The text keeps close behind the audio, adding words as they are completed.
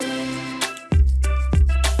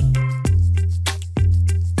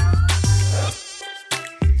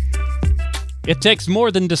It takes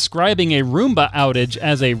more than describing a Roomba outage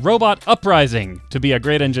as a robot uprising to be a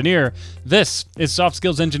great engineer. This is Soft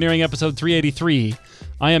Skills Engineering episode 383.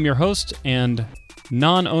 I am your host and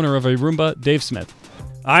non-owner of a Roomba, Dave Smith.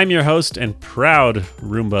 I'm your host and proud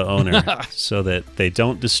Roomba owner, so that they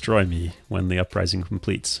don't destroy me when the uprising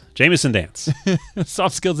completes. Jamison Dance.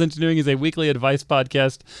 Soft Skills Engineering is a weekly advice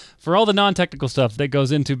podcast for all the non-technical stuff that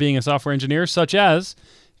goes into being a software engineer, such as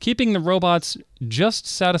keeping the robots just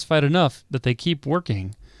satisfied enough that they keep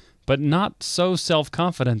working, but not so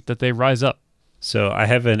self-confident that they rise up. So I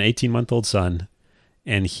have an 18-month-old son,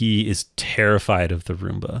 and he is terrified of the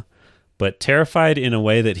Roomba, but terrified in a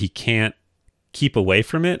way that he can't keep away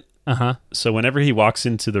from it. So whenever he walks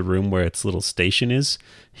into the room where its little station is,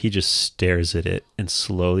 he just stares at it and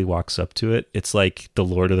slowly walks up to it. It's like the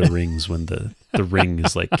Lord of the Rings when the ring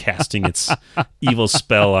is like casting its evil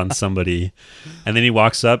spell on somebody. And then he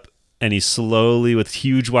walks up and he slowly, with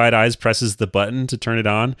huge wide eyes, presses the button to turn it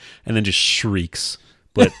on and then just shrieks.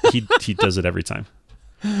 But he does it every time.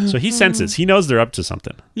 So he senses. He knows they're up to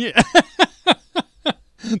something. Yeah.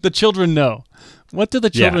 The children know. What do the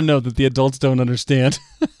children know that the adults don't understand?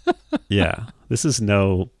 Yeah. This is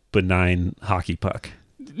no benign hockey puck.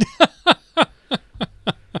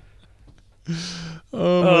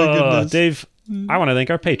 Oh my goodness. Dave, I want to thank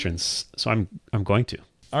our patrons, so I'm going to.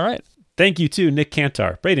 All right. Thank you to Nick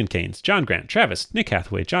Cantar, Braden Keynes, John Grant, Travis, Nick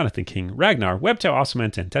Hathaway, Jonathan King, Ragnar, Webtail Awesome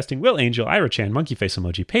and Testing, Will Angel, Ira Chan, Monkey Face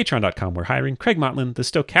Emoji, Patreon.com, We're Hiring, Craig Motlin, The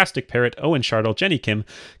Stochastic Parrot, Owen Shardle, Jenny Kim,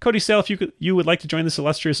 Cody Sale, if you would like to join this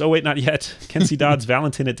illustrious, oh wait, not yet, Kenzie Dodds,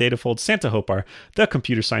 Valentin at Datafold, Santa Hopar,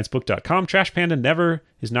 TheComputerScienceBook.com, Trash Panda Never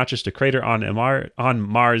is not just a crater on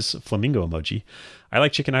Mars, Flamingo Emoji, I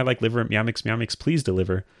Like Chicken, I Like Liver, Meowmix, Please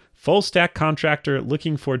Deliver, Full Stack Contractor,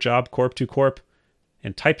 Looking for Job, Corp to Corp,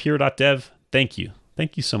 and TypeHero.dev. Thank you.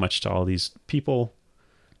 Thank you so much to all these people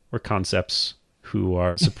or concepts who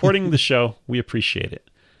are supporting the show. We appreciate it.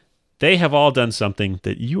 They have all done something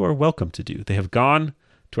that you are welcome to do. They have gone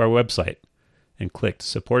to our website and clicked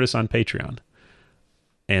support us on Patreon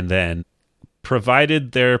and then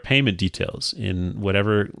provided their payment details in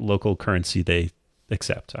whatever local currency they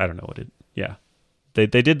accept. I don't know what it. Yeah. They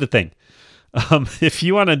did the thing. If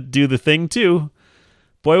you want to do the thing too,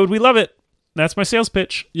 boy, would we love it. That's my sales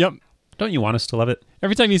pitch. Yep. Don't you want us to love it?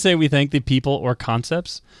 Every time you say we thank the people or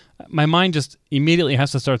concepts, my mind just immediately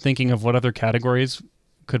has to start thinking of what other categories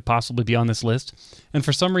could possibly be on this list. And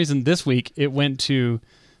for some reason this week, it went to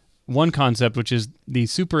one concept, which is the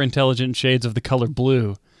super intelligent shades of the color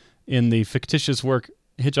blue in the fictitious work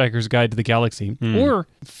Hitchhiker's Guide to the Galaxy, or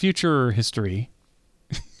future history,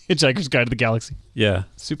 Hitchhiker's Guide to the Galaxy. Yeah.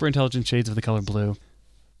 Super intelligent shades of the color blue.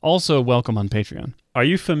 Also welcome on Patreon. Are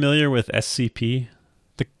you familiar with SCP?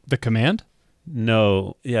 The command?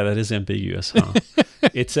 No. Yeah, that is ambiguous, huh?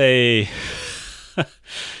 It's a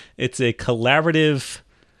collaborative,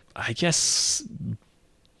 I guess,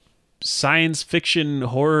 science fiction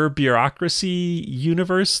horror bureaucracy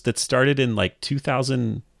universe that started in like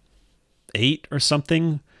 2008 or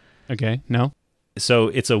something. Okay, no. So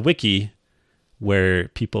it's a wiki where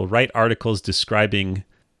people write articles describing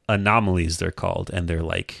anomalies, they're called, and they're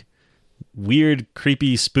like weird,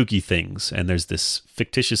 creepy, spooky things, and there's this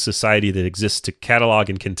fictitious society that exists to catalog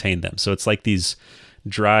and contain them. So it's like these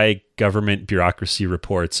dry government bureaucracy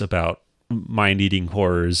reports about mind-eating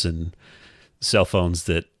horrors and cell phones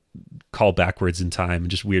that call backwards in time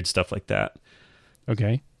and just weird stuff like that.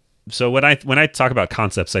 Okay. So when I talk about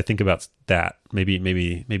concepts, I think about that. Maybe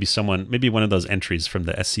one of those entries from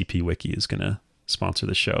the SCP wiki is going to sponsor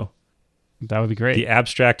the show. That would be great. The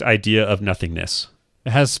abstract idea of nothingness. It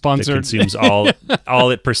has sponsored. That consumes all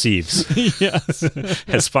it perceives. Yes.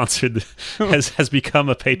 has become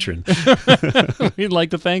a patron. We'd like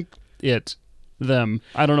to thank them.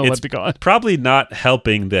 I don't know what to call it. Probably not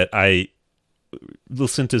helping that I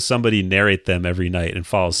listen to somebody narrate them every night and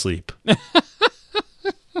fall asleep.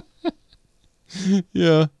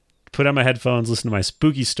 Yeah. Put on my headphones, listen to my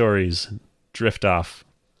spooky stories, and drift off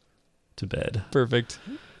to bed. Perfect.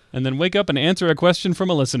 And then wake up and answer a question from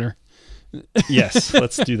a listener. Yes,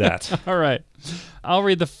 let's do that. All right. I'll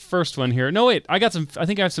read the first one here. No, wait. I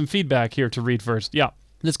think I have some feedback here to read first. Yeah.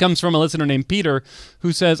 This comes from a listener named Peter,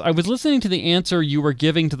 who says, I was listening to the answer you were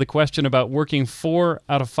giving to the question about working 4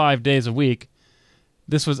 out of 5 days a week.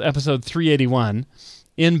 This was episode 381.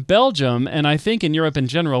 In Belgium, and I think in Europe in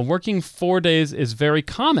general, working 4 days is very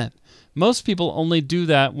common. Most people only do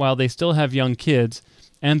that while they still have young kids,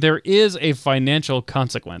 and there is a financial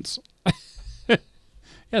consequence.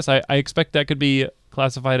 Yes, I expect that could be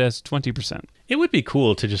classified as 20%. It would be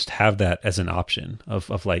cool to just have that as an option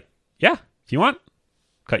of like, yeah, if you want,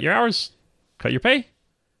 cut your hours, cut your pay,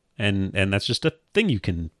 And that's just a thing you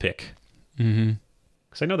can pick. Mm-hmm.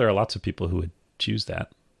 Because I know there are lots of people who would choose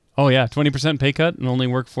that. Oh, yeah. 20% pay cut and only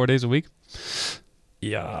work 4 days a week.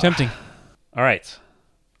 Yeah. Tempting. All right.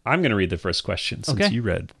 I'm going to read the first question since Okay. you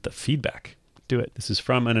read the feedback. Do it. This is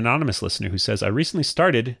from an anonymous listener who says, I recently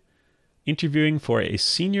started interviewing for a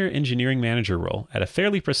senior engineering manager role at a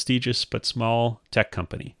fairly prestigious but small tech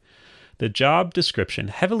company. The job description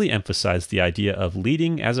heavily emphasized the idea of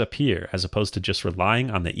leading as a peer as opposed to just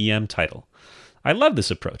relying on the EM title. I love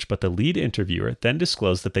this approach, but the lead interviewer then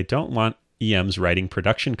disclosed that they don't want EMs writing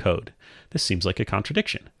production code. This seems like a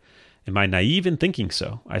contradiction. Am I naive in thinking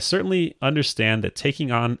so? I certainly understand that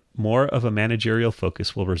taking on more of a managerial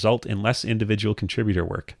focus will result in less individual contributor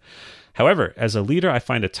work. However, as a leader, I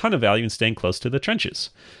find a ton of value in staying close to the trenches.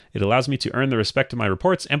 It allows me to earn the respect of my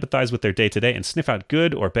reports, empathize with their day-to-day, and sniff out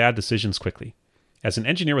good or bad decisions quickly. As an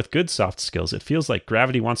engineer with good soft skills, it feels like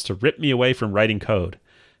gravity wants to rip me away from writing code.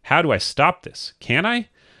 How do I stop this? Can I?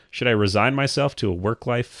 Should I resign myself to a work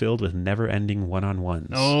life filled with never-ending one-on-ones?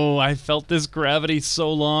 Oh, I felt this gravity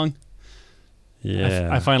so long. Yeah.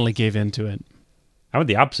 I finally gave in to it. I went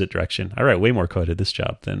the opposite direction. I write way more code at this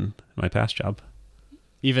job than my past job.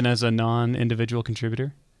 Even as a non-individual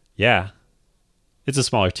contributor? Yeah. It's a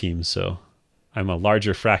smaller team, so I'm a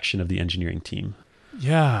larger fraction of the engineering team.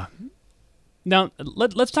 Yeah. Now,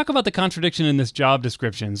 let's talk about the contradiction in this job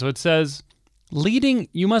description. So it says,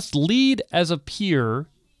 you must lead as a peer,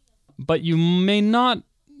 but you may not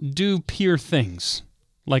do peer things,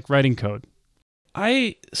 like writing code.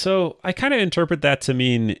 I kind of interpret that to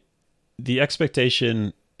mean the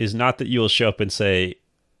expectation is not that you will show up and say,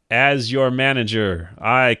 as your manager,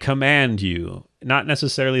 I command you. Not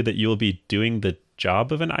necessarily that you will be doing the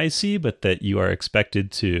job of an IC, but that you are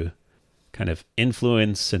expected to kind of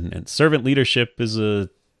influence, and servant leadership is a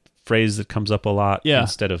phrase that comes up a lot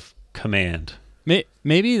instead of command.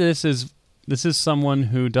 Maybe this is someone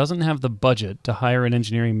who doesn't have the budget to hire an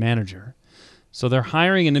engineering manager. So they're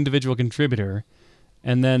hiring an individual contributor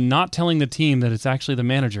and then not telling the team that it's actually the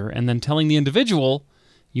manager, and then telling the individual,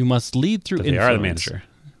 you must lead through influence. They are the manager.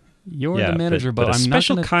 You're the manager, but a I'm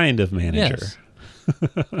special not gonna... kind of manager. Yes.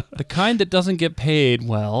 The kind that doesn't get paid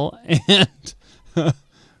well and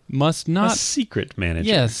must not... A secret manager.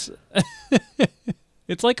 Yes.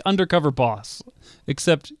 It's like undercover boss,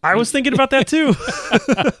 except... I was thinking about that too.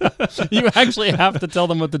 You actually have to tell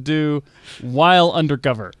them what to do while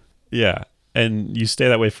undercover. Yeah. And you stay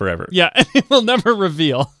that way forever. Yeah, and it will never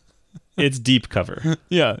reveal. It's deep cover.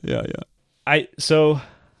 Yeah. I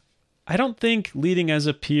don't think leading as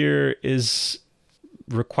a peer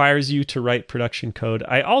requires you to write production code.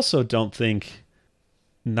 I also don't think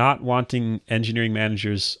not wanting engineering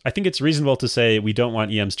managers... I think it's reasonable to say we don't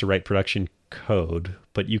want EMs to write production code,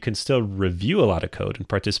 but you can still review a lot of code and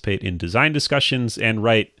participate in design discussions and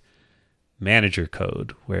write manager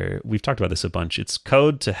code, where we've talked about this a bunch. It's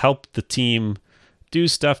code to help the team do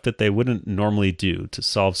stuff that they wouldn't normally do, to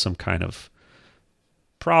solve some kind of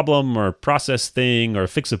problem or process thing or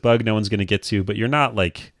fix a bug no one's going to get to, but you're not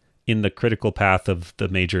like in the critical path of the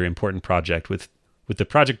major important project with the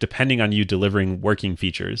project depending on you delivering working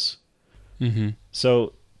features. Mm-hmm.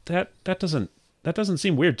 So that doesn't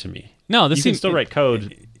seem weird to me. No, you can still write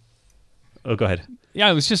code. Oh, go ahead. Yeah,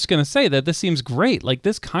 I was just going to say that this seems great. Like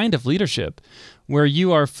this kind of leadership where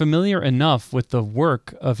you are familiar enough with the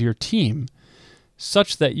work of your team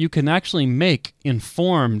such that you can actually make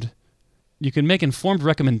informed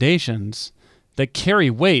recommendations that carry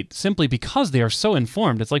weight simply because they are so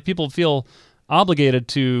informed. It's like people feel obligated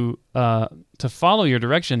to follow your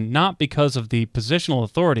direction, not because of the positional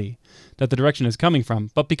authority that the direction is coming from,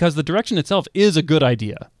 but because the direction itself is a good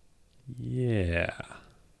idea. Yeah.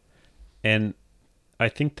 And I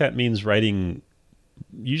think that means writing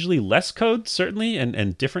usually less code, certainly,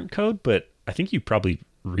 and different code, but I think you probably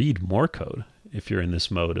read more code if you're in this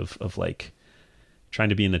mode of like trying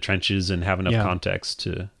to be in the trenches and have enough context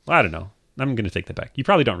to... Well, I don't know. I'm going to take that back. You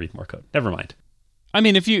probably don't read more code. Never mind. I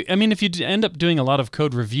mean, if you end up doing a lot of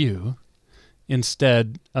code review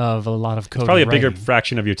instead of a lot of code it's probably writing. A bigger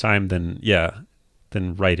fraction of your time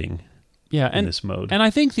than writing. Yeah, in this mode. And I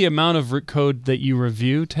think the amount of code that you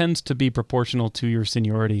review tends to be proportional to your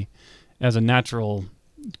seniority as a natural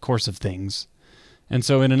course of things. And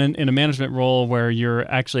so in a management role where you're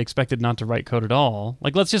actually expected not to write code at all,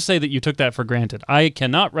 like let's just say that you took that for granted. I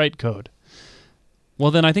cannot write code.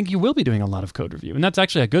 Well, then I think you will be doing a lot of code review, and that's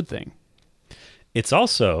actually a good thing. It's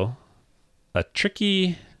also a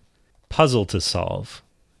tricky puzzle to solve.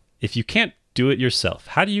 If you can't do it yourself,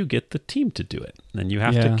 how do you get the team to do it? And you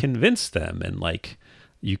have to convince them, and like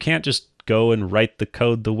you can't just go and write the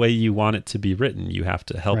code the way you want it to be written. You have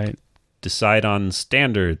to help decide on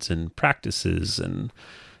standards and practices and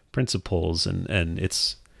principles, and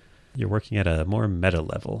you're working at a more meta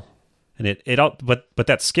level. And it all, but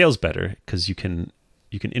that scales better because you can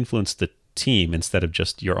influence the team instead of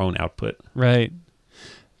just your own output. Right.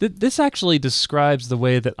 This actually describes the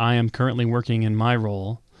way that I am currently working in my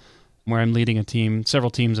role, where I'm leading a team, several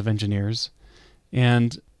teams of engineers.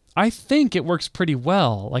 And I think it works pretty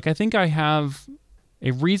well. Like, I think I have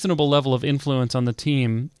a reasonable level of influence on the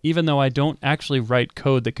team, even though I don't actually write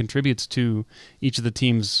code that contributes to each of the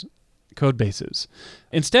team's code bases.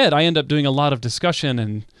 Instead, I end up doing a lot of discussion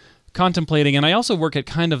and contemplating, and I also work at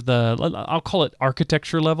kind of I'll call it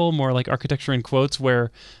architecture level, more like architecture in quotes,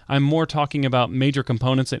 where I'm more talking about major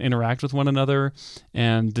components that interact with one another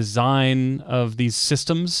and design of these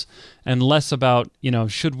systems, and less about,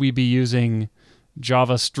 should we be using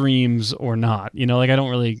Java streams or not? I don't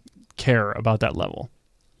really care about that level.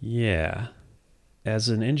 Yeah. As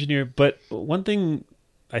an engineer, but one thing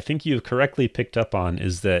I think you've correctly picked up on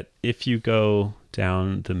is that if you go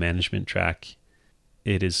down the management track,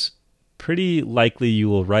 it is pretty likely you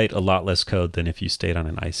will write a lot less code than if you stayed on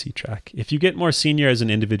an IC track. If you get more senior as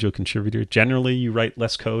an individual contributor, generally you write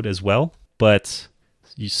less code as well, but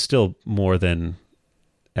you still more than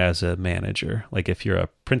as a manager. Like if you're a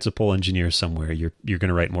principal engineer somewhere, you're going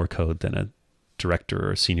to write more code than a director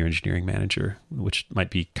or a senior engineering manager, which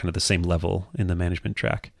might be kind of the same level in the management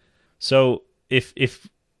track. So if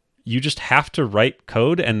you just have to write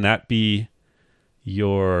code and that be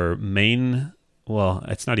your main, well,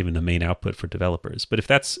 it's not even the main output for developers, but if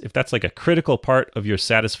that's like a critical part of your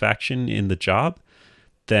satisfaction in the job,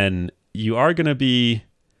 then you are going to be,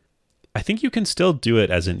 I think you can still do it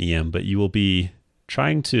as an EM, but you will be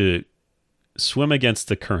trying to swim against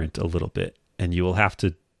the current a little bit, and you will have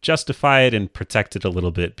to justify it and protect it a little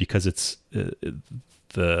bit because it's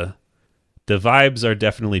the vibes are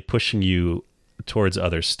definitely pushing you towards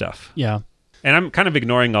other stuff. Yeah. And I'm kind of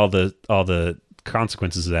ignoring all the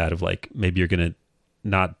consequences of that, of like maybe you're going to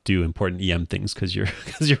not do important EM things because you're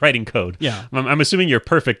writing code. Yeah. I'm assuming you're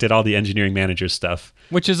perfect at all the engineering manager stuff,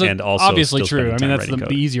 which is and also obviously true. I mean, that's the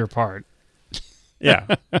easier part.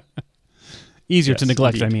 Yeah. Easier Yes, to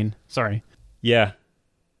neglect, indeed. I mean. Sorry. Yeah.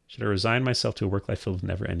 Should I resign myself to a work life filled with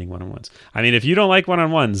never ending one-on-ones? I mean, if you don't like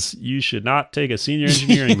one-on-ones, you should not take a senior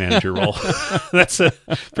engineering manager role. That's a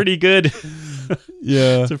pretty good,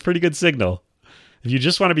 Yeah. it's a pretty good signal. If you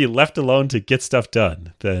just want to be left alone to get stuff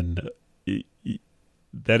done, then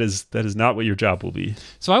that is not what your job will be.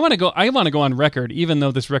 So I want to go on record, even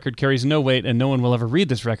though this record carries no weight and no one will ever read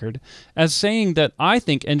this record, as saying that I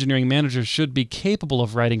think engineering managers should be capable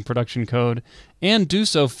of writing production code and do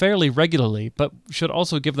so fairly regularly, but should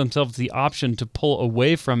also give themselves the option to pull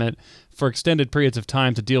away from it for extended periods of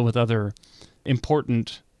time to deal with other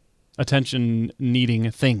important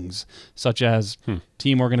attention-needing things, such as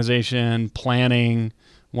team organization, planning,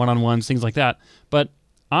 one-on-ones, things like that. But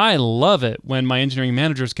I love it when my engineering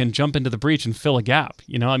managers can jump into the breach and fill a gap.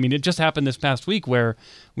 I mean, it just happened this past week where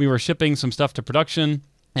we were shipping some stuff to production,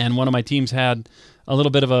 and one of my teams had a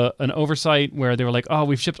little bit of an oversight where they were like, "Oh,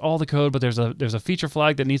 we've shipped all the code, but there's a feature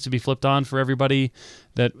flag that needs to be flipped on for everybody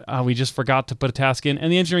that we just forgot to put a task in." And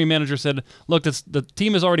the engineering manager said, "Look, the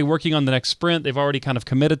team is already working on the next sprint. They've already kind of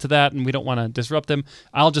committed to that, and we don't want to disrupt them.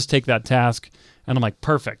 I'll just take that task." And I'm like,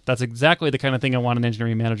 perfect. That's exactly the kind of thing I want an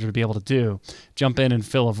engineering manager to be able to do. Jump in and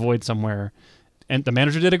fill a void somewhere. And the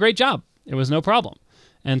manager did a great job. It was no problem.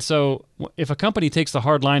 And so if a company takes the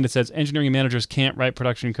hard line that says engineering managers can't write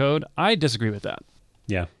production code, I disagree with that.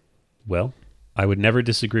 Yeah. Well, I would never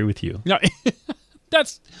disagree with you. No,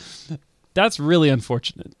 that's really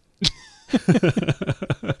unfortunate.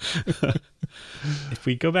 If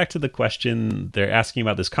we go back to the question, they're asking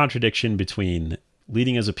about this contradiction between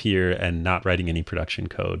leading as a peer and not writing any production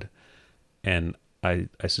code. And I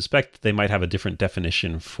suspect they might have a different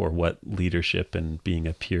definition for what leadership and being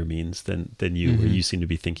a peer means than you, where you seem to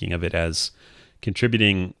be thinking of it as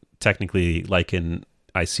contributing technically like an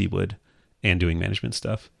IC would and doing management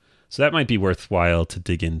stuff. So that might be worthwhile to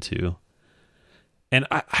dig into. And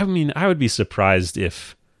I mean, I would be surprised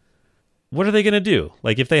if, what are they going to do?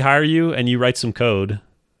 Like if they hire you and you write some code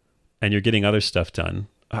and you're getting other stuff done,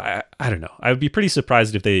 I don't know. I would be pretty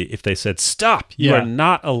surprised if they said, stop, you are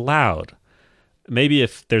not allowed. Maybe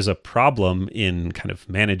if there's a problem in kind of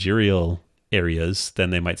managerial areas, then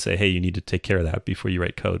they might say, hey, you need to take care of that before you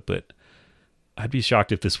write code. But I'd be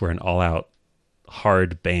shocked if this were an all-out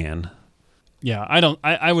hard ban. Yeah,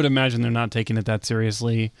 I would imagine they're not taking it that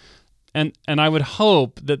seriously. And I would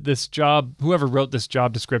hope that this job, whoever wrote this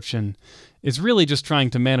job description, is really just trying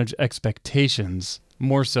to manage expectations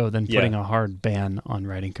more so than putting a hard ban on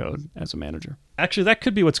writing code as a manager. Actually, that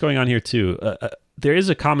could be what's going on here too. There is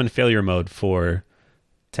a common failure mode for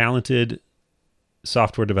talented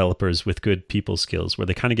software developers with good people skills where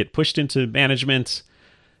they kind of get pushed into management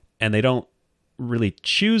and they don't really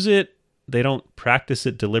choose it. They don't practice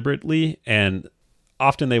it deliberately, and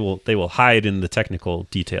often they will hide in the technical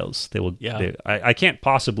details. I can't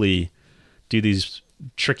possibly do these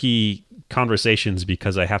tricky conversations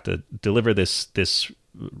because I have to deliver this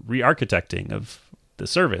re-architecting of the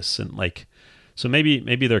service, and so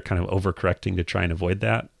maybe they're kind of overcorrecting to try and avoid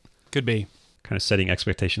that. Could be. Kind of setting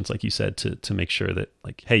expectations, like you said, to make sure that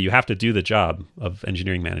hey, you have to do the job of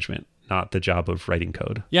engineering management, not the job of writing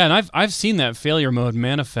code. Yeah, and I've seen that failure mode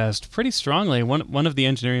manifest pretty strongly. One of the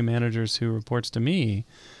engineering managers who reports to me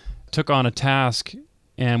took on a task,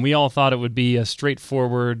 and we all thought it would be a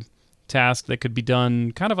straightforward task that could be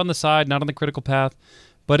done kind of on the side, not on the critical path,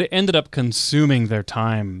 but it ended up consuming their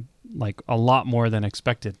time a lot more than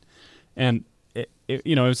expected. And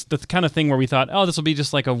it's the kind of thing where we thought, oh, this will be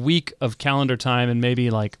just a week of calendar time and maybe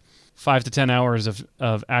 5 to 10 hours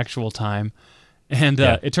of actual time. And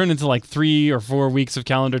it turned into 3 or 4 weeks of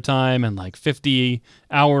calendar time and 50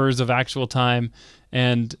 hours of actual time.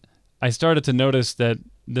 And I started to notice that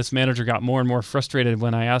this manager got more and more frustrated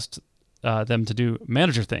when I asked them to do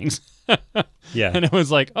manager things. Yeah. And it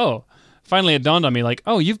was finally it dawned on me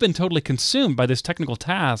oh, you've been totally consumed by this technical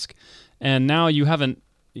task. And now you haven't,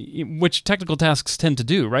 which technical tasks tend to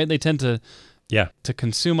do, right? They tend to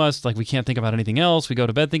consume us. We can't think about anything else. We go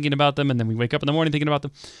to bed thinking about them, and then we wake up in the morning thinking about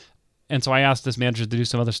them. And so I asked this manager to do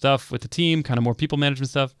some other stuff with the team, kind of more people management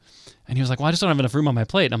stuff. And he was like, well, I just don't have enough room on my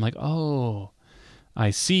plate. And I'm like, oh, I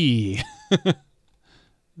see.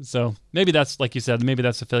 So maybe that's, like you said, maybe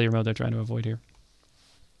that's the failure mode they're trying to avoid here.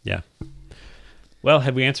 Yeah. Well,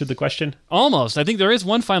 have we answered the question? Almost. I think there is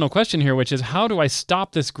one final question here, which is how do I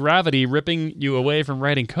stop this gravity ripping you away from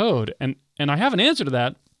writing code? And I have an answer to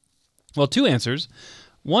that. Well, 2 answers.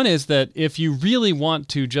 One is that if you really want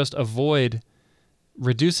to just avoid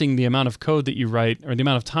reducing the amount of code that you write or the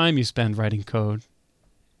amount of time you spend writing code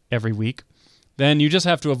every week, then you just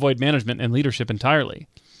have to avoid management and leadership entirely.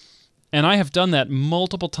 And I have done that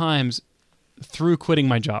multiple times through quitting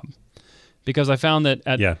my job. Because I found that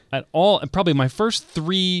at all, probably my first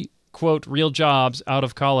 3, quote, real jobs out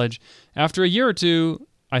of college, after a year or 2,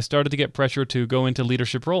 I started to get pressure to go into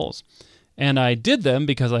leadership roles. And I did them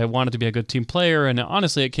because I wanted to be a good team player, and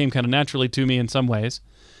honestly, it came kind of naturally to me in some ways.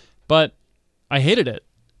 But I hated it,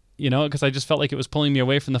 because I just felt like it was pulling me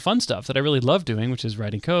away from the fun stuff that I really love doing, which is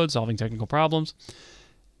writing code, solving technical problems.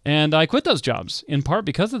 And I quit those jobs, in part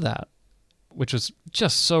because of that, which was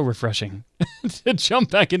just so refreshing to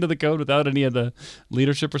jump back into the code without any of the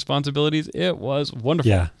leadership responsibilities. It was wonderful.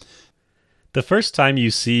 Yeah. The first time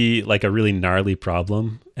you see a really gnarly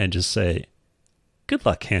problem and just say, good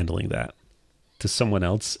luck handling that to someone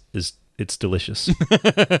else, it's delicious.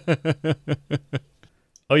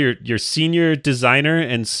 Oh, your senior designer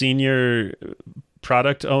and senior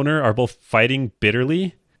product owner are both fighting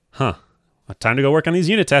bitterly? Huh. Time to go work on these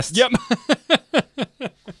unit tests. Yep.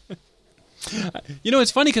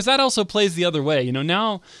 It's funny because that also plays the other way.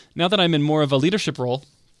 Now that I'm in more of a leadership role,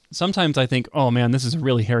 sometimes I think, oh man, this is a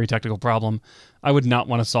really hairy technical problem. I would not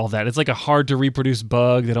want to solve that. It's a hard to reproduce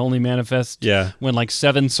bug that only manifests when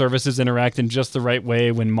 7 services interact in just the right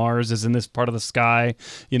way when Mars is in this part of the sky,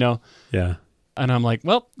 Yeah. And I'm like,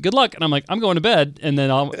 well, good luck. And I'm like, I'm going to bed. And then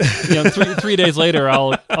I'll, 3 days later,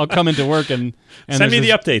 I'll come into work and send me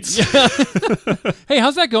the updates. Yeah. Hey,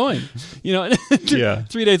 how's that going?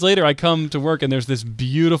 3 days later, I come to work and there's this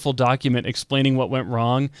beautiful document explaining what went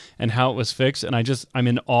wrong and how it was fixed. And I'm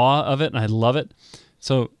in awe of it and I love it.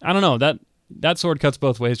 So I don't know, that sword cuts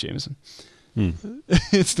both ways, Jamison.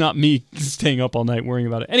 It's not me staying up all night worrying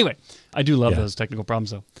about it. Anyway, I do love those technical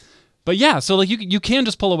problems though. But yeah, so you can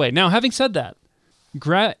just pull away. Now, having said that,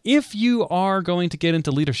 if you are going to get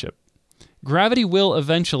into leadership, gravity will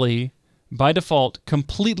eventually, by default,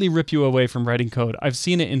 completely rip you away from writing code. I've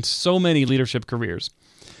seen it in so many leadership careers.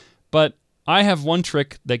 But I have one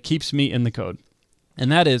trick that keeps me in the code, and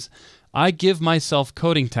that is I give myself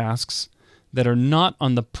coding tasks that are not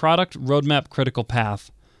on the product roadmap critical path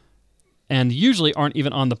and usually aren't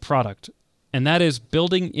even on the product, and that is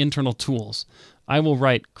building internal tools. I will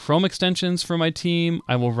write Chrome extensions for my team.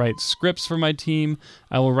 I will write scripts for my team.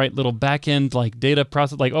 I will write little back-end data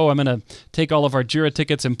process, I'm going to take all of our Jira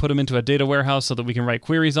tickets and put them into a data warehouse so that we can write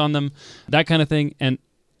queries on them, that kind of thing. And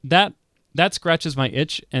that scratches my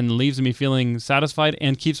itch and leaves me feeling satisfied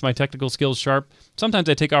and keeps my technical skills sharp. Sometimes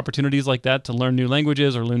I take opportunities like that to learn new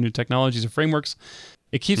languages or learn new technologies or frameworks.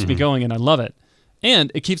 It keeps me going, and I love it.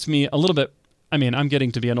 And it keeps me a little bit, I mean, I'm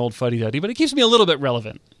getting to be an old fuddy-duddy, but it keeps me a little bit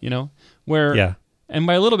relevant, where, and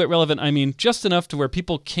by a little bit relevant, I mean just enough to where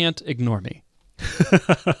people can't ignore me.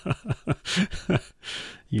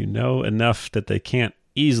 You know enough that they can't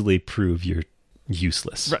easily prove you're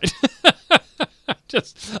useless. Right.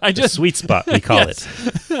 The sweet spot, we call it.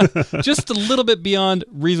 Just a little bit beyond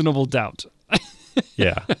reasonable doubt.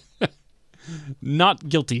 Yeah. Not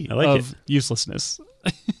guilty of uselessness.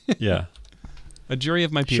 Yeah. A jury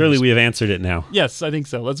of my peers. Surely we have answered it now. Yes, I think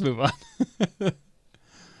so. Let's move on.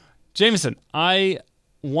 Jamison, I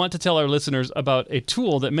want to tell our listeners about a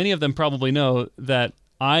tool that many of them probably know that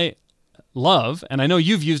I love, and I know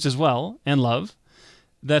you've used as well and love,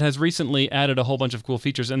 that has recently added a whole bunch of cool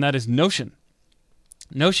features, and that is Notion.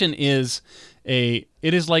 Notion is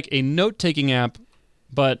like a note-taking app,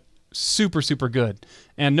 but super, super good.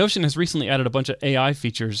 And Notion has recently added a bunch of AI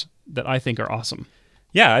features that I think are awesome.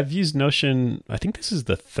 Yeah, I've used Notion. I think this is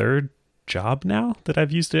the third job now that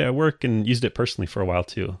I've used it at work and used it personally for a while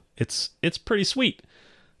too. It's pretty sweet.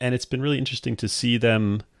 And it's been really interesting to see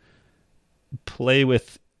them play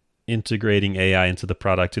with integrating AI into the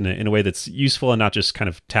product in a way that's useful and not just kind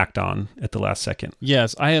of tacked on at the last second.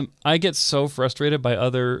 Yes, I get so frustrated by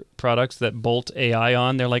other products that bolt AI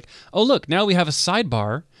on. They're like, "Oh, look, now we have a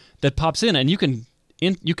sidebar that pops in and you can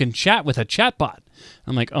chat with a chatbot."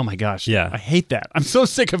 I'm like, "Oh my gosh, I hate that. I'm so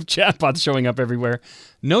sick of chatbots showing up everywhere."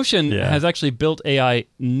 Notion has actually built AI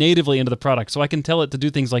natively into the product, so I can tell it to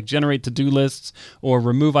do things like generate to-do lists or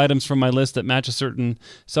remove items from my list that match a certain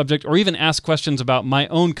subject, or even ask questions about my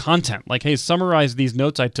own content, like, "Hey, summarize these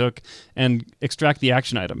notes I took and extract the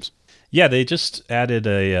action items." Yeah, they just added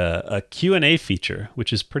a Q&A feature,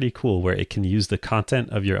 which is pretty cool, where it can use the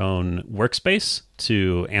content of your own workspace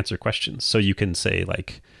to answer questions. So you can say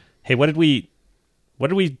like, "Hey, what did we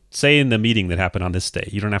say in the meeting that happened on this day?"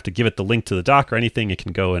 You don't have to give it the link to the doc or anything. It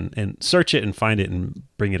can go and search it and find it and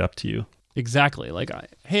bring it up to you. Exactly. Like,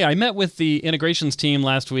 "Hey, I met with the integrations team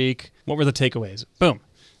last week. What were the takeaways?" Boom.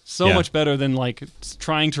 So much better than like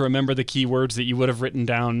trying to remember the keywords that you would have written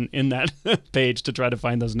down in that page to try to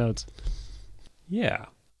find those notes. Yeah.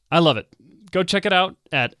 I love it. Go check it out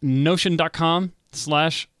at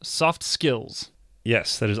notion.com/softskills.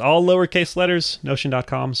 Yes, that is all lowercase letters,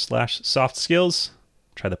 notion.com/softskills.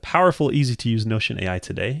 Try the powerful, easy-to-use Notion AI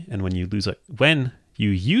today, and when you use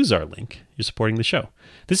our link, you're supporting the show.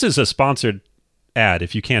 This is a sponsored ad,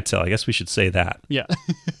 if you can't tell. I guess we should say that. Yeah.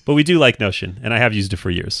 But we do like Notion, and I have used it for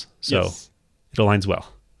years, so it aligns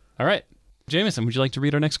well. All right. Jamison, would you like to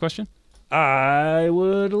read our next question? I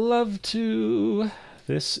would love to.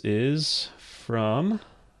 This is from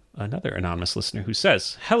another anonymous listener who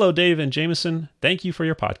says, "Hello, Dave and Jamison. Thank you for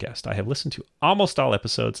your podcast. I have listened to almost all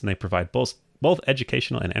episodes, and they provide both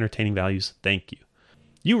educational and entertaining values. Thank you."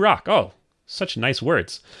 You rock. Oh, such nice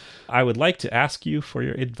words. "I would like to ask you for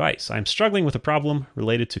your advice. I'm struggling with a problem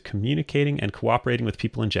related to communicating and cooperating with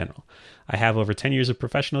people in general. I have over 10 years of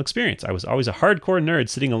professional experience. I was always a hardcore nerd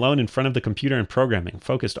sitting alone in front of the computer and programming,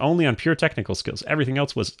 focused only on pure technical skills. Everything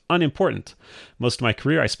else was unimportant. Most of my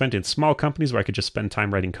career I spent in small companies where I could just spend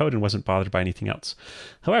time writing code and wasn't bothered by anything else.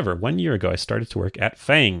 However, 1 year ago I started to work at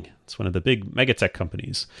FAANG. It's one of the big megatech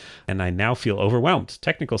companies, and I now feel overwhelmed.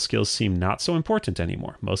 Technical skills seem not so important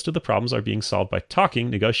anymore. Most of the problems are being solved by talking,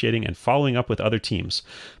 negotiating, and following up with other teams,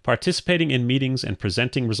 participating in meetings, and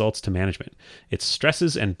presenting results to management. It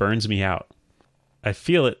stresses and burns me out. I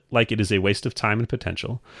feel it like it is a waste of time and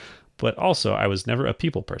potential, but also I was never a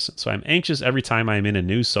people person, so I'm anxious every time I am in a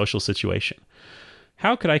new social situation.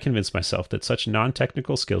 How could I convince myself that such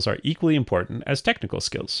non-technical skills are equally important as technical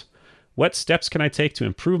skills? What steps can I take to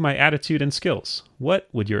improve my attitude and skills? What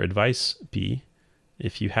would your advice be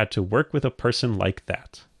if you had to work with a person like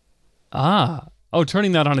that?"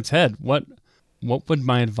 Turning that on its head. What would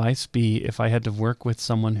my advice be if I had to work with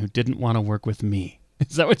someone who didn't want to work with me?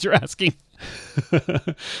 Is that what you're asking?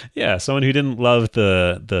 Yeah, someone who didn't love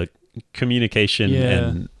the communication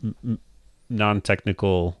and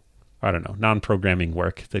non-technical, non-programming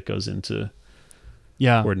work that goes into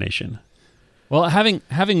coordination. Well,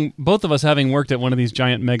 having both of us having worked at one of these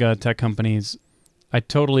giant mega tech companies, I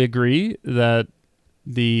totally agree that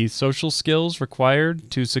the social skills required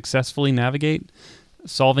to successfully navigate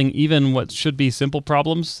solving even what should be simple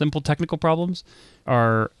technical problems,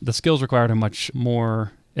 are the skills required are much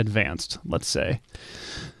more advanced, let's say.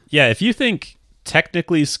 Yeah, if you think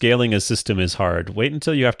technically scaling a system is hard, wait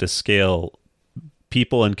until you have to scale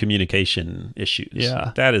people and communication issues.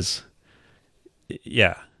 Yeah. That is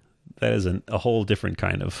a whole different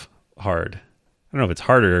kind of hard. I don't know if it's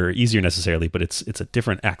harder or easier necessarily, but it's a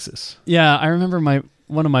different axis. Yeah, I remember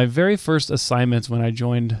one of my very first assignments when I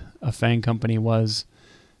joined a FAANG company was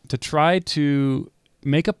to try to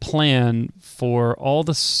make a plan for all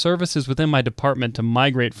the services within my department to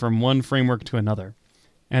migrate from one framework to another.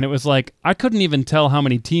 And it was like, I couldn't even tell how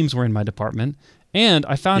many teams were in my department. And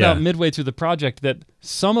I found out midway through the project that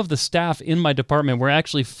some of the staff in my department were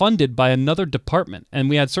actually funded by another department. And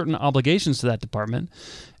we had certain obligations to that department.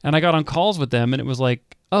 And I got on calls with them, and it was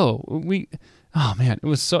like, oh man, it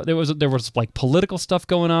was so there was like political stuff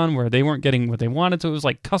going on where they weren't getting what they wanted. So it was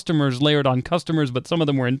like customers layered on customers, but some of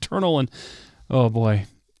them were internal, and oh boy,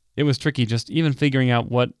 it was tricky. Just even figuring out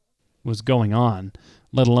what was going on,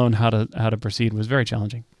 let alone how to proceed, was very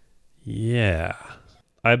challenging. Yeah.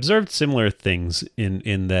 I observed similar things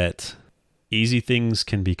in that easy things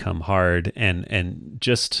can become hard, and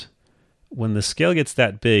just when the scale gets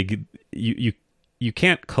that big, you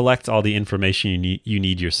can't collect all the information you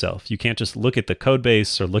need yourself. You can't just look at the code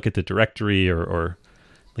base or look at the directory or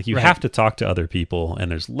like you have to talk to other people,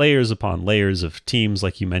 and there's layers upon layers of teams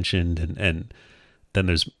like you mentioned, and then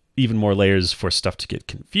there's even more layers for stuff to get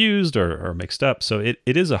confused or mixed up. So it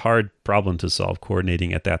is a hard problem to solve,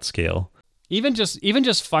 coordinating at that scale. Even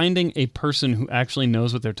just finding a person who actually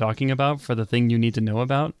knows what they're talking about for the thing you need to know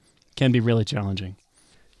about can be really challenging.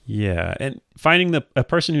 Yeah, and finding a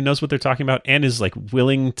person who knows what they're talking about and is like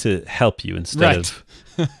willing to help you instead of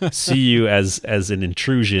see you as an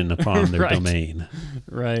intrusion upon their domain.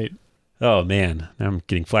 Right. Oh man, now I'm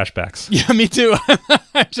getting flashbacks. Yeah, me too.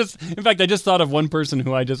 I just thought of one person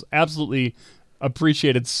who I just absolutely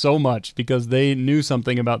appreciated so much because they knew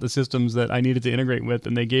something about the systems that I needed to integrate with,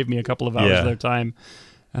 and they gave me a couple of hours of their time.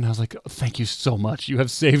 And I was like, oh, thank you so much. You have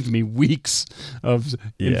saved me weeks of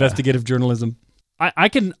investigative journalism. I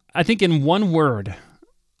think in one word,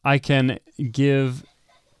 I can give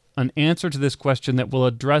an answer to this question that will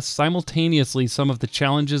address simultaneously some of the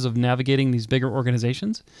challenges of navigating these bigger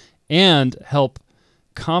organizations and help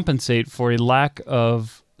compensate for a lack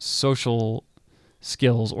of social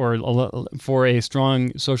skills or for a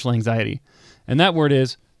strong social anxiety. And that word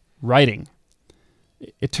is writing.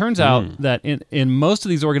 It turns out that in most of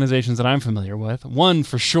these organizations that I'm familiar with, one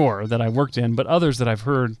for sure that I worked in, but others that I've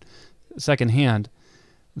heard secondhand,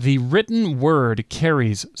 the written word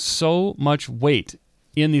carries so much weight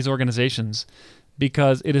in these organizations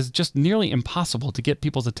because it is just nearly impossible to get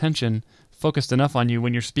people's attention focused enough on you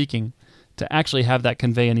when you're speaking to actually have that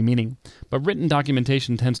convey any meaning. But written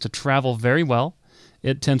documentation tends to travel very well.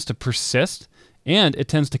 It tends to persist, and it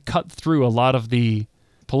tends to cut through a lot of the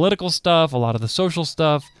political stuff, a lot of the social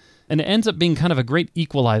stuff, and it ends up being kind of a great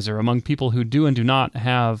equalizer among people who do and do not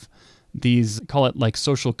have these, call it like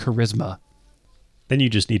social charisma. Then you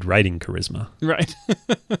just need writing charisma. Right.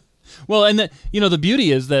 Well, and the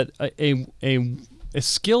beauty is that a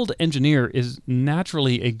skilled engineer is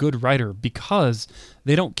naturally a good writer because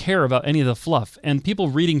they don't care about any of the fluff. And people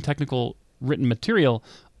reading technical written material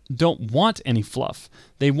don't want any fluff.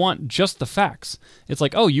 They want just the facts. It's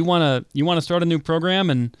like, oh, you want to start a new program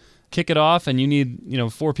and kick it off, and you need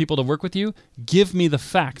 4 people to work with you. Give me the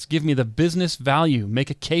facts. Give me the business value. Make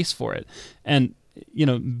a case for it. And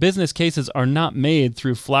business cases are not made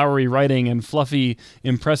through flowery writing and fluffy,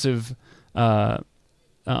 impressive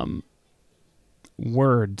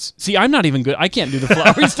words. See, I'm not even good. I can't do the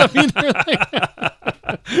flowery stuff either.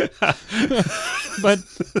 But,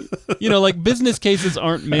 business cases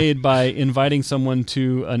aren't made by inviting someone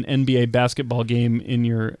to an NBA basketball game in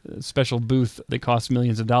your special booth that costs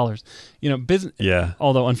millions of dollars.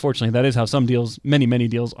 Although, unfortunately, that is how some deals, many, many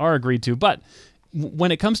deals, are agreed to. But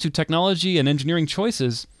when it comes to technology and engineering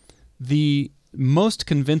choices, the most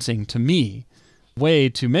convincing to me way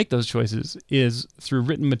to make those choices is through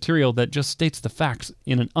written material that just states the facts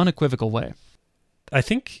in an unequivocal way. I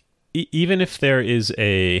think even if there is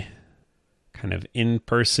a kind of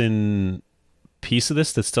in-person piece of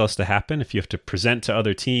this that still has to happen, if you have to present to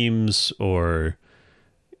other teams or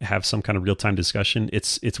have some kind of real-time discussion,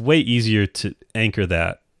 it's way easier to anchor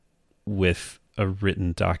that with a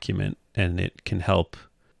written document, and it can help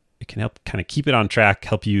kind of keep it on track,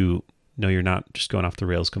 help you know you're not just going off the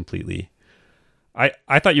rails completely.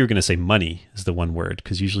 I thought you were going to say money is the one word,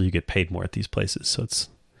 because usually you get paid more at these places. So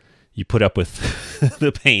you put up with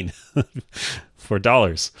the pain for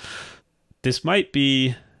dollars. This might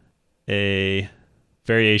be a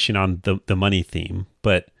variation on the money theme,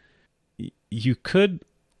 but you could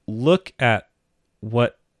look at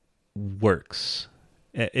what works.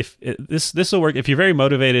 If this will work if you're very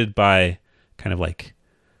motivated by kind of like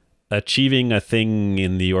achieving a thing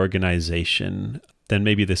in the organization, then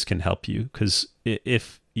maybe this can help you. Because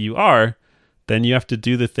if you are, then you have to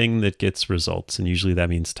do the thing that gets results, and usually that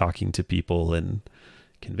means talking to people and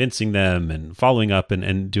convincing them and following up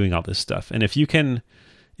and doing all this stuff. And if you can,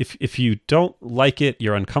 if you don't like it,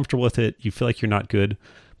 you're uncomfortable with it, you feel like you're not good,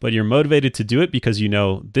 but you're motivated to do it because you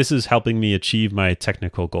know this is helping me achieve my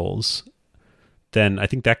technical goals, then I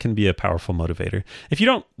think that can be a powerful motivator. If you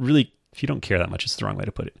don't care that much, it's the wrong way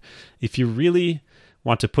to put it. If you really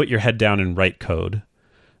want to put your head down and write code,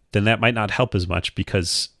 then that might not help as much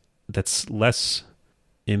because that's less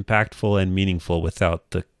impactful and meaningful without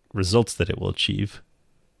the results that it will achieve.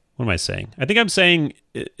 What am I saying? I think I'm saying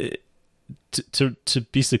to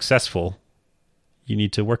be successful, you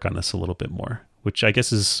need to work on this a little bit more, which I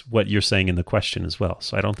guess is what you're saying in the question as well.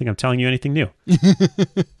 So I don't think I'm telling you anything new.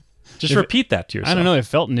 Just repeat that to yourself. I don't know. It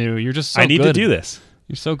felt new. You're just so I need good. to do this.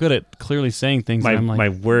 You're so good at clearly saying things. My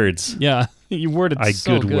words. Yeah, you worded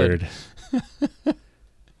so good. Word.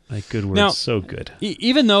 My good word. Now, so good.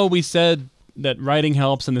 Even though we said that writing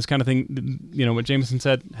helps and this kind of thing, what Jamison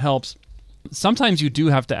said helps, sometimes you do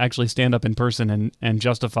have to actually stand up in person and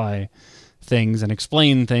justify things and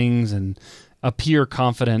explain things and appear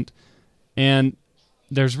confident. And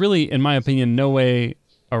there's really, in my opinion, no way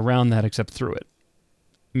around that except through it.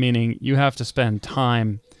 Meaning you have to spend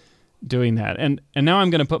time doing that. And now I'm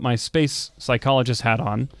going to put my space psychologist hat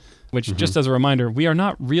on, which just as a reminder, we are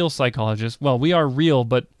not real psychologists. Well, we are real,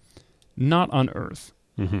 but not on Earth,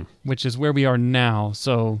 which is where we are now.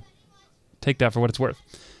 So take that for what it's worth.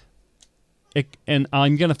 And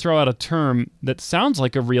I'm going to throw out a term that sounds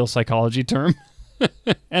like a real psychology term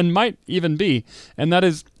and might even be, and that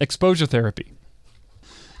is exposure therapy.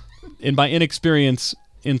 In my inexperience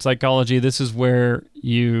in psychology, this is where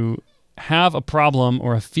you have a problem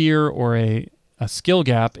or a fear or a skill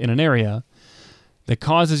gap in an area that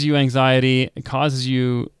causes you anxiety, it causes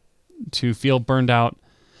you to feel burned out,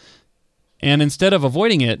 and instead of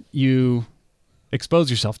avoiding it, you expose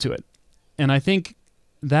yourself to it. And I think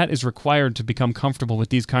that is required to become comfortable with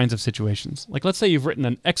these kinds of situations. Like, let's say you've written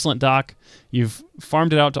an excellent doc, you've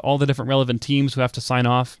farmed it out to all the different relevant teams who have to sign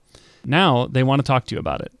off. Now they want to talk to you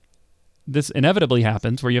about it. This inevitably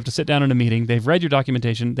happens where you have to sit down in a meeting, they've read your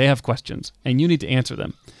documentation, they have questions, and you need to answer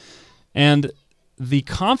them. And the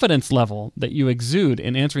confidence level that you exude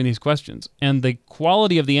in answering these questions and the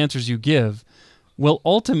quality of the answers you give will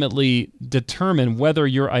ultimately determine whether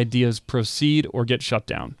your ideas proceed or get shut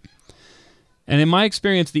down. And in my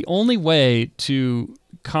experience, the only way to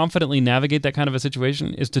confidently navigate that kind of a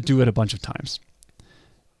situation is to do it a bunch of times.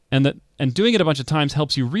 And doing it a bunch of times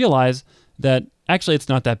helps you realize that actually it's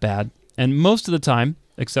not that bad. And most of the time,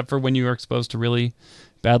 except for when you are exposed to really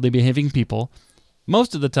badly behaving people,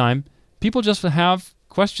 most of the time, people just have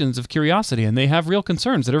questions of curiosity and they have real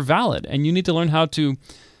concerns that are valid. And you need to learn how to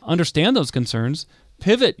understand those concerns,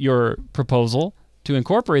 pivot your proposal to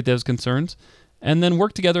incorporate those concerns, and then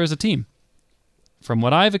work together as a team. From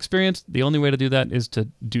what I've experienced, the only way to do that is to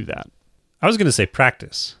do that. I was going to say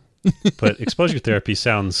practice, but exposure therapy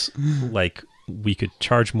sounds like we could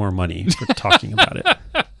charge more money for talking about it.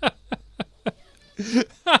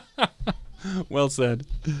 Well said.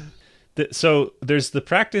 So there's the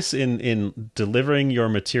practice in delivering your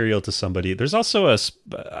material to somebody. There's also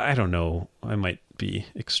I don't know, I might be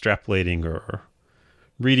extrapolating or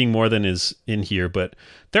reading more than is in here, but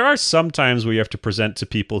there are some times where you have to present to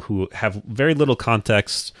people who have very little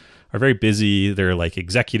context, are very busy, they're like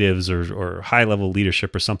executives or high-level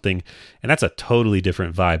leadership or something, and that's a totally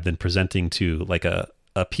different vibe than presenting to like a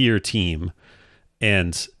peer team.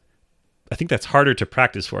 And I think that's harder to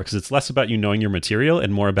practice for because it's less about you knowing your material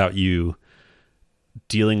and more about you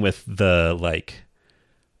dealing with the like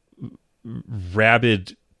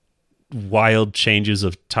rabid, wild changes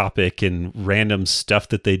of topic and random stuff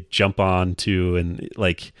that they jump on to, and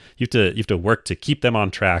like you have to work to keep them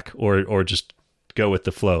on track or just go with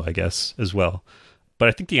the flow, I guess, as well. But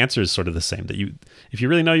I think the answer is sort of the same, that if you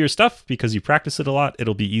really know your stuff because you practice it a lot,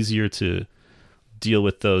 it'll be easier to deal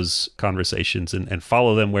with those conversations and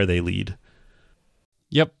follow them where they lead.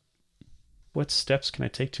 Yep. What steps can I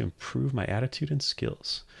take to improve my attitude and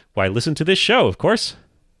skills? Why, listen to this show, of course.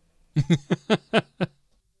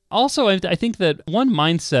 Also, I think that one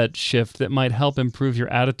mindset shift that might help improve your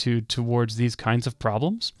attitude towards these kinds of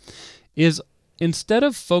problems is instead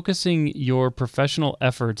of focusing your professional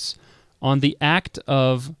efforts on the act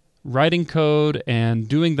of writing code and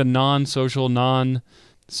doing the non-social,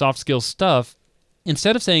 non-soft skill stuff,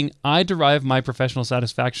 instead of saying, I derive my professional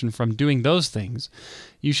satisfaction from doing those things,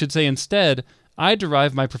 you should say instead, I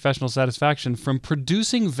derive my professional satisfaction from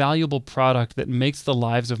producing valuable product that makes the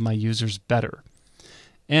lives of my users better.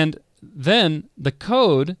 And then the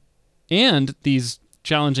code and these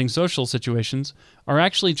challenging social situations are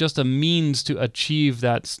actually just a means to achieve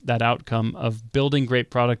that outcome of building great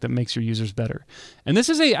product that makes your users better. And this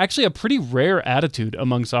is actually a pretty rare attitude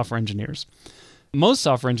among software engineers. Most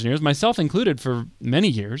software engineers, myself included for many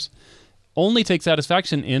years, only take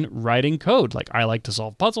satisfaction in writing code. Like, I like to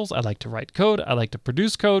solve puzzles, I like to write code, I like to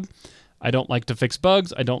produce code, I don't like to fix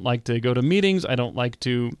bugs, I don't like to go to meetings, I don't like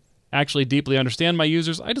to actually deeply understand my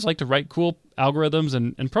users, I just like to write cool algorithms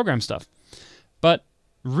and program stuff. But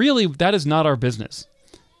really, that is not our business.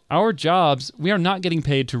 Our jobs, we are not getting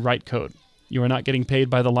paid to write code. You are not getting paid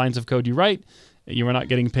by the lines of code you write. You are not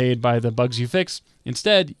getting paid by the bugs you fix.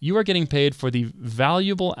 Instead, you are getting paid for the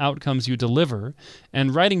valuable outcomes you deliver,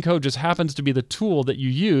 and writing code just happens to be the tool that you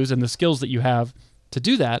use and the skills that you have to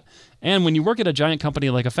do that. And when you work at a giant company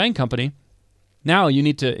like a FAANG company, now you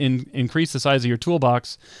need to increase the size of your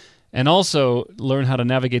toolbox and also learn how to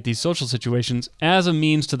navigate these social situations as a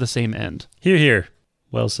means to the same end. Hear, hear.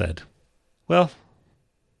 Well said. Well,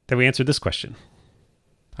 have we answered this question?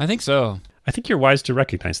 I think so. I think you're wise to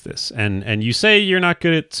recognize this. And you say you're not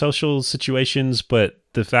good at social situations, but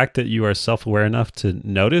the fact that you are self-aware enough to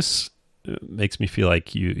notice makes me feel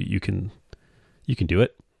like you can do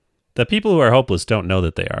it. The people who are hopeless don't know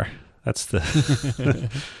that they are. That's the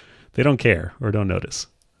they don't care or don't notice.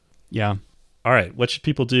 Yeah. All right. What should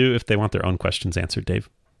people do if they want their own questions answered, Dave?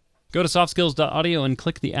 Go to softskills.audio and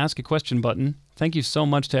click the Ask a Question button. Thank you so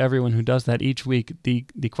much to everyone who does that each week.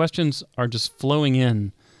 The questions are just flowing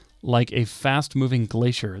in like a fast-moving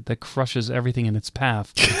glacier that crushes everything in its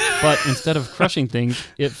path. But instead of crushing things,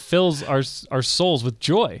 it fills our souls with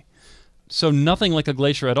joy. So nothing like a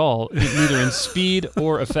glacier at all, neither in speed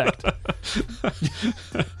or effect.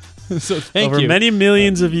 So thank you. Over many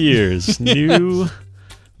millions of years, new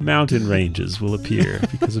mountain ranges will appear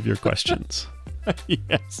because of your questions.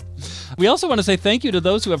 Yes. We also want to say thank you to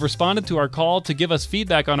those who have responded to our call to give us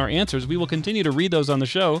feedback on our answers. We will continue to read those on the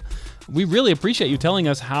show. We really appreciate you telling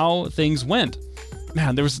us how things went.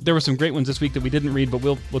 Man, there were some great ones this week that we didn't read, but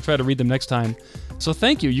we'll try to read them next time. So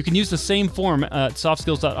thank you. You can use the same form at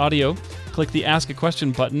softskills.audio, click the Ask a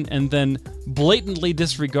Question button, and then blatantly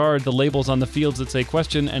disregard the labels on the fields that say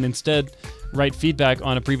question, and instead write feedback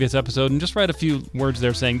on a previous episode, and just write a few words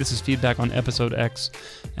there saying this is feedback on episode X,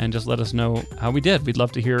 and just let us know how we did. We'd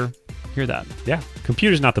love to hear that. Yeah,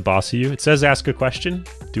 computer's not the boss of you. It says ask a question.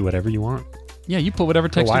 Do whatever you want. Yeah, you put whatever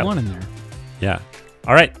text you want in there. Yeah.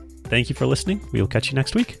 All right. Thank you for listening. We will catch you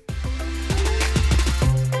next week.